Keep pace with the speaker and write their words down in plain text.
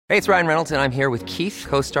Hey, it's Ryan Reynolds, and I'm here with Keith,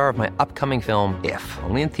 co-star of my upcoming film, If,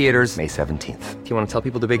 only in theaters May 17th. Do you want to tell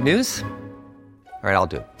people the big news? All right, I'll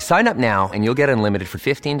do it. Sign up now and you'll get unlimited for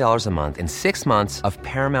 $15 a month and 6 months of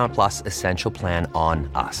Paramount Plus Essential Plan on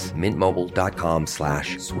us.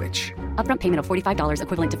 MintMobile.com/switch. Upfront payment of $45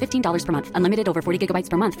 equivalent to $15 per month. Unlimited over 40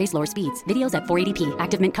 gigabytes per month. Face lower speeds. Videos at 480p.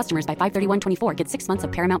 Active Mint customers by 531.24 get 6 months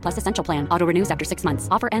of Paramount Plus Essential Plan. Auto renews after 6 months.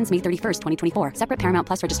 Offer ends May 31st, 2024. Separate Paramount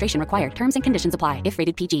Plus registration required. Terms and conditions apply if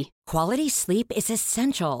rated PG. Quality sleep is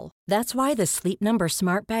essential. That's why the Sleep Number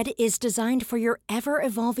Smart Bed is designed for your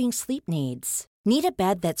ever-evolving sleep needs. Need a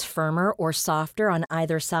bed that's firmer or softer on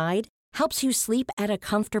either side? Helps you sleep at a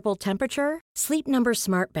comfortable temperature? Sleep Number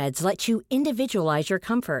Smart Beds let you individualize your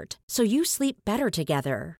comfort, so you sleep better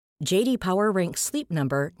together. J.D. Power ranks Sleep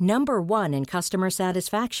Number number 1 in customer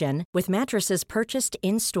satisfaction with mattresses purchased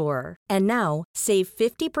in-store. And now, save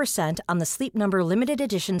 50% on the Sleep Number Limited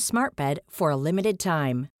Edition Smart Bed for a limited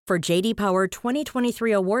time. For J.D. Power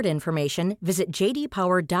 2023 award information, visit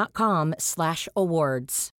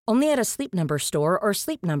jdpower.com/awards. Only at a Sleep Number store or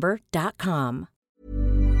sleepnumber.com.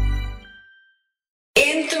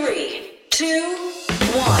 In 3, 2,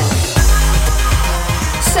 1.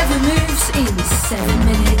 7 moves in 7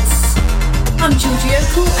 minutes. I'm Georgie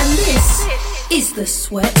Okell and this is the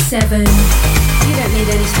Sweat 7. You don't need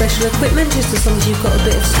any special equipment, just as long as you've got a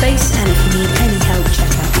bit of space, and if you need any help,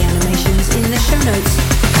 check out the animations in the show notes.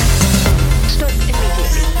 Stop immediately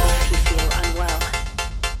if you feel unwell.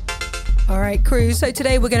 Alright crew, so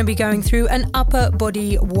today we're going to be going through an upper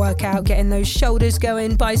body workout, getting those shoulders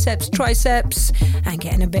going, biceps, triceps, and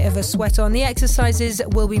getting a bit of a sweat on. The exercises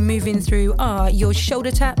we'll be moving through are your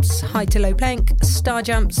shoulder taps, high to low plank, star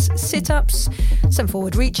jumps, sit-ups, some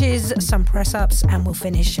forward reaches, some press-ups, and we'll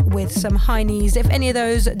finish with some high knees. If any of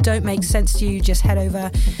those don't make sense to you, just head over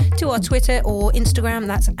to our Twitter or Instagram,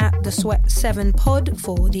 that's at the Sweat7pod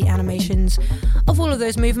for the animations of all of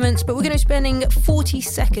those movements. But we're going to be spending 40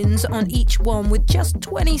 seconds on each one with just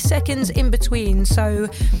 20 seconds in between, so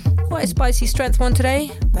quite a spicy strength one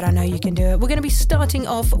today, but I know you can do it. We're going to be starting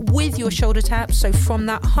off with your shoulder taps, so from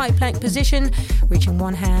that high plank position, reaching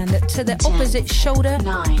one hand to the 10, opposite shoulder,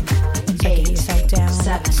 9, so 8, get yourself down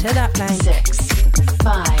 7, to that plank. 6,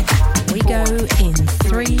 5, We 4, go in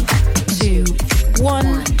 3, 2,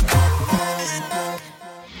 1.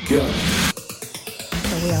 Go.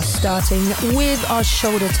 So we are starting with our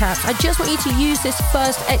shoulder taps. I just want you to use this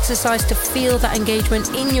first exercise to feel that engagement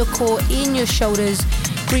in your core, in your shoulders,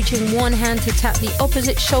 reaching one hand to tap the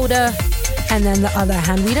opposite shoulder and then the other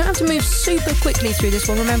hand. We don't have to move super quickly through this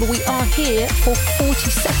one. Remember, we are here for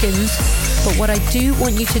 40 seconds, but what I do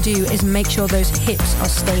want you to do is make sure those hips are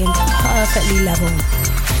staying perfectly level.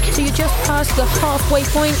 So you're just past the halfway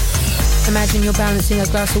point. Imagine you're balancing a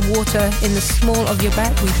glass of water in the small of your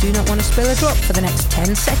back. We do not want to spill a drop for the next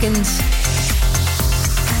 10 seconds.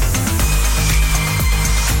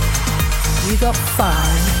 You got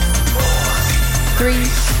 5, 3,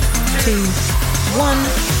 2, 1.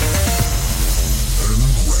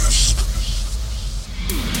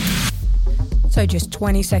 So just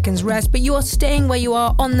 20 seconds rest, but you are staying where you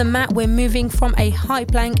are on the mat. We're moving from a high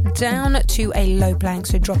plank down to a low plank.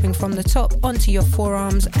 So dropping from the top onto your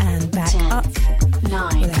forearms and back 10, up.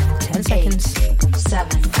 9, Within 10 seconds. 8,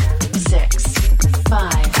 7, 6,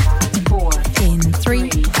 5, 4, In 3,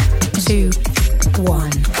 2,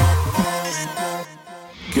 1.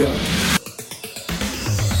 Go.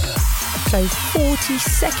 So 40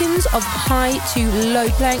 seconds of high to low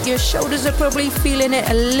plank. Your shoulders are probably feeling it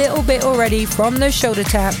a little bit already from those shoulder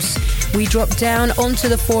taps. We drop down onto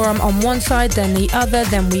the forearm on one side, then the other,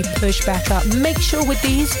 then we push back up. Make sure with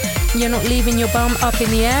these, you're not leaving your bum up in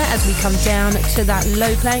the air. As we come down to that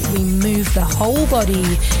low plank, we move the whole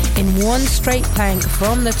body in one straight plank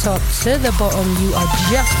from the top to the bottom. You are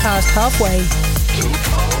just past halfway.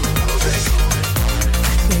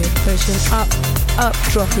 Good, pushing up, up,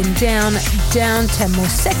 dropping down, down, 10 more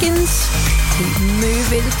seconds. Keep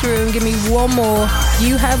moving through and give me one more.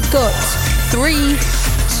 You have got 3,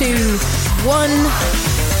 2, 1.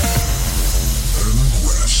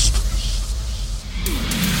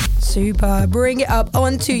 Super. Bring it up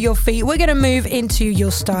onto your feet. We're going to move into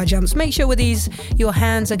your star jumps. Make sure with these, your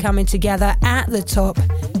hands are coming together at the top.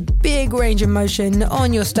 Big range of motion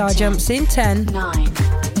on your star jumps in 10, 9,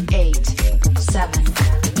 8, 7,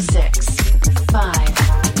 6, 5,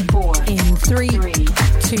 4, in 3, 3,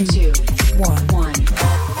 2, 2, 1. 1.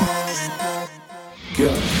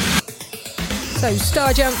 Go. So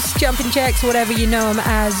star jumps, jumping jacks, whatever you know them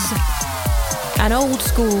as. An old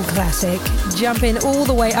school classic. Jumping all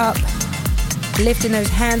the way up, lifting those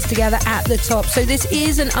hands together at the top. So this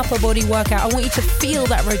is an upper body workout. I want you to feel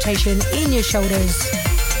that rotation in your shoulders.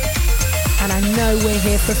 And I know we're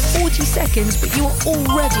here for 40 seconds, but you're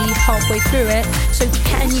already halfway through it. So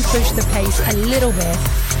can you push the pace a little bit?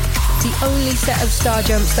 The only set of star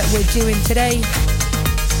jumps that we're doing today.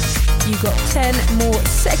 You've got 10 more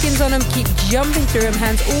seconds on them. Keep jumping through them,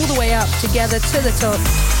 hands all the way up, together to the top.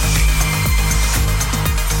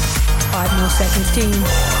 5 more seconds, team.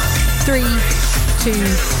 3, 2,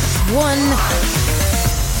 1.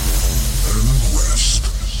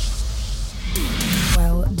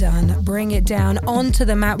 Well done. Bring it down onto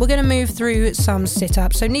the mat. We're going to move through some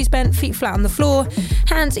sit-ups. So knees bent, feet flat on the floor,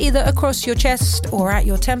 hands either across your chest or at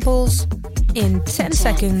your temples. In 10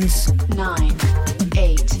 seconds. 9,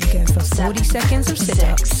 8. Go for 40 seconds of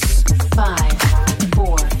sit-ups. 5,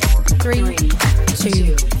 4, 3,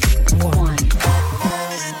 2, 1.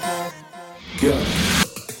 Go.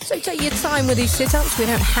 So take your time with these sit-ups. We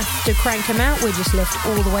don't have to crank them out. We just lift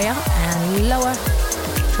all the way up and lower.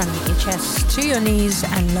 Trying to get your chest to your knees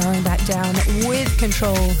and lowering back down with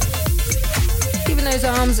control. Giving those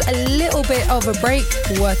arms a little bit of a break,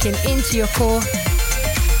 working into your core.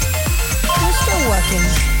 We're still working.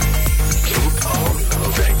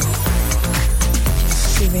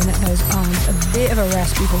 Just giving those arms a bit of a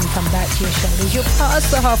rest before we come back to your shoulders. You're past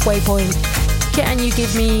the halfway point. Can you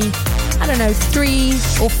give me, I don't know, 3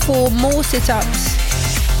 or 4 more sit-ups?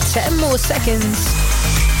 10 more seconds.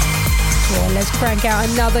 Well, let's crank out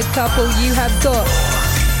another couple. You have got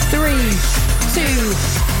 3, 2,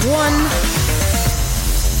 1.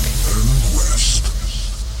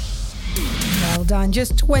 Well done.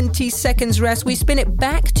 Just 20 seconds rest. We spin it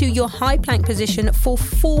back to your high plank position for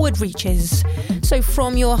forward reaches. So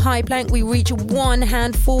from your high plank, we reach one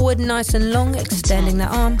hand forward, nice and long, extending the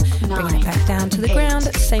arm, bringing it back down to the ground.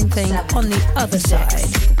 Same thing on the other side.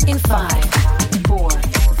 In 5, 4,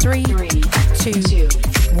 3, 2,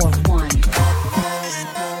 1.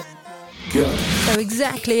 Go. So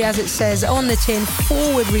exactly as it says on the tin,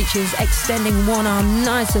 forward reaches, extending one arm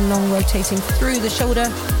nice and long, rotating through the shoulder,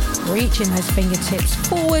 reaching those fingertips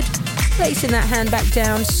forward, placing that hand back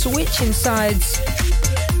down, switching sides.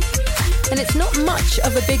 And it's not much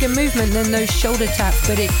of a bigger movement than those shoulder taps,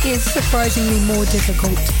 but it is surprisingly more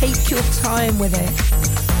difficult. Take your time with it.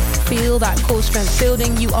 Feel that core strength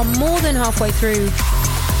building. You are more than halfway through.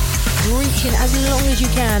 Reaching as long as you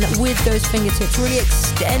can with those fingertips, really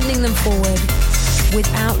extending them forward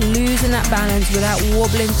without losing that balance, without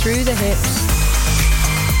wobbling through the hips.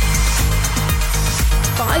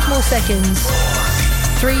 5 more seconds.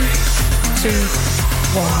 3, 2,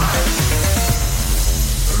 1.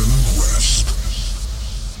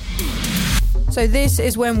 So this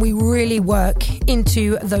is when we really work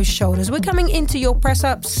into those shoulders. We're coming into your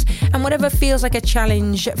press-ups and whatever feels like a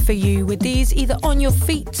challenge for you with these, either on your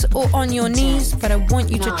feet or on your knees, but I want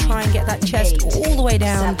you to try and get that chest all the way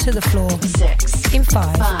down to the floor. 6. In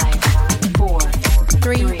 5, 4,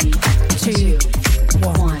 3, 2,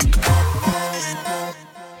 1.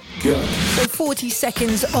 Go. So 40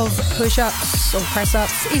 seconds of push-ups or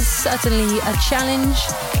press-ups is certainly a challenge.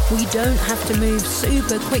 We don't have to move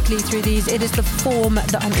super quickly through these. It is the form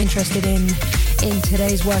that I'm interested in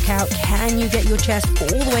today's workout. Can you get your chest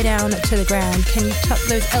all the way down to the ground? Can you tuck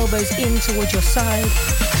those elbows in towards your side?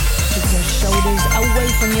 Keep your shoulders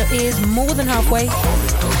away from your ears, more than halfway.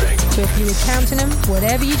 So if you were counting them,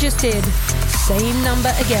 whatever you just did, same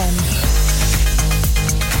number again.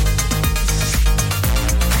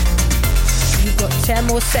 You've got 10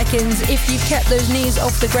 more seconds. If you've kept those knees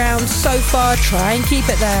off the ground so far, try and keep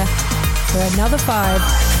it there for another 5,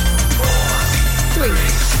 3,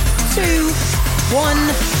 2,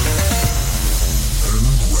 1.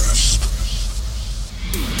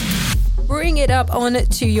 Bring it up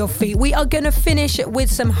onto your feet. We are going to finish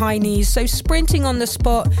with some high knees. So sprinting on the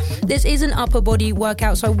spot. This is an upper body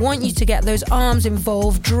workout, so I want you to get those arms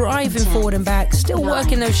involved, driving forward and back, still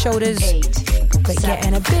working those shoulders, but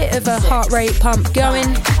getting a bit of a heart rate pump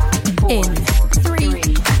going. In 3,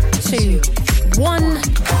 2, 1.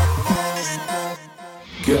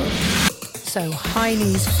 Go. So high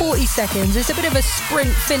knees, 40 seconds. It's a bit of a sprint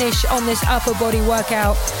finish on this upper body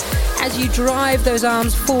workout. As you drive those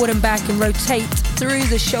arms forward and back and rotate through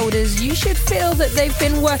the shoulders, you should feel that they've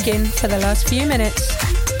been working for the last few minutes.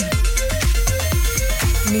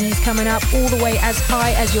 Knees coming up all the way as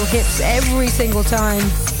high as your hips every single time.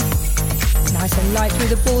 Nice and light through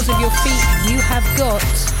the balls of your feet. You have got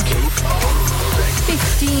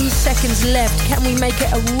 15 seconds left. Can we make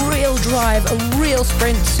it a real drive, a real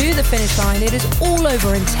sprint to the finish line? It is all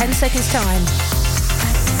over in 10 seconds time.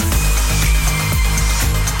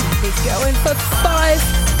 Keep going for 5,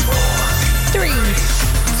 3,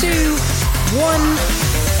 2, 1.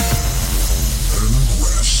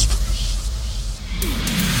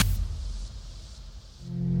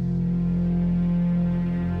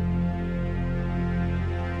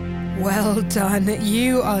 Well done.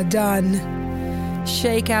 You are done.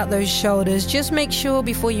 Shake out those shoulders. Just make sure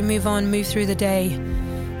before you move through the day.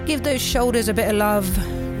 Give those shoulders a bit of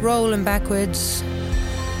love. Roll them backwards.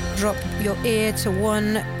 Drop your ear to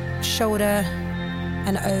one shoulder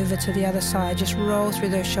and over to the other side. Just roll through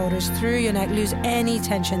those shoulders, through your neck. Lose any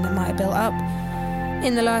tension that might have built up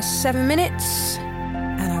in the last 7 minutes.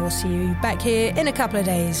 And I will see you back here in a couple of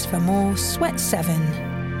days for more Sweat 7.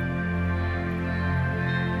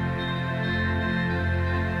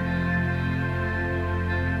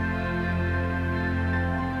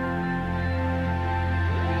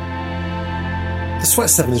 The Sweat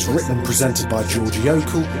 7 is written and presented by Georgie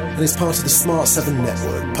Okell and is part of the Smart 7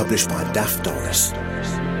 network published by Daft Doris.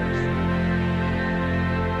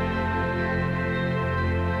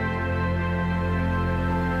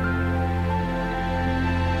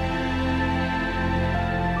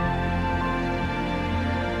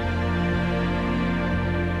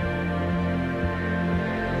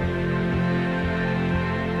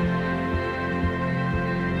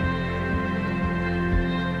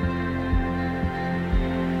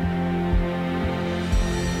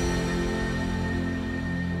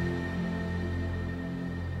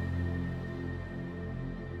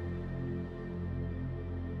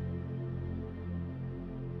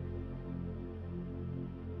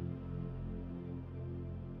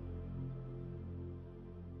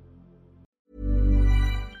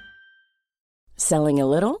 Selling a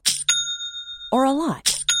little or a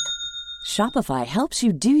lot? Shopify helps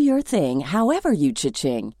you do your thing however you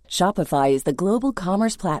cha-ching. Shopify is the global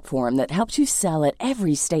commerce platform that helps you sell at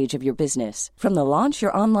every stage of your business. From the launch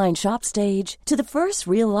your online shop stage to the first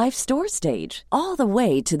real-life store stage, all the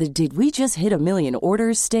way to the did we just hit a million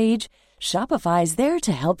orders stage. Shopify is there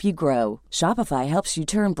to help you grow. Shopify helps you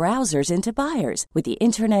turn browsers into buyers with the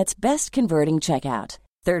internet's best converting checkout.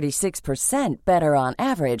 36% better on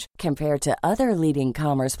average compared to other leading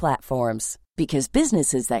commerce platforms. Because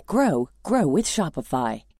businesses that grow, grow with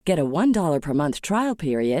Shopify. Get a $1 per month trial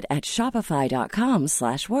period at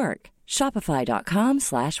shopify.com/work.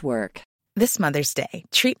 Shopify.com/work. This Mother's Day,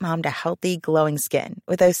 treat mom to healthy, glowing skin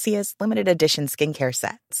with Osea's limited edition skincare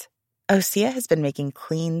sets. Osea has been making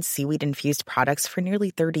clean, seaweed-infused products for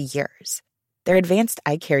nearly 30 years. Their advanced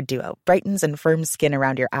eye care duo brightens and firms skin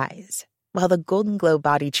around your eyes, while the Golden Glow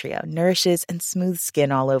Body Trio nourishes and smooths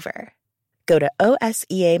skin all over. Go to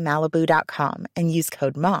OSEAMalibu.com and use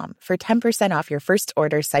code MOM for 10% off your first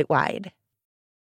order site-wide.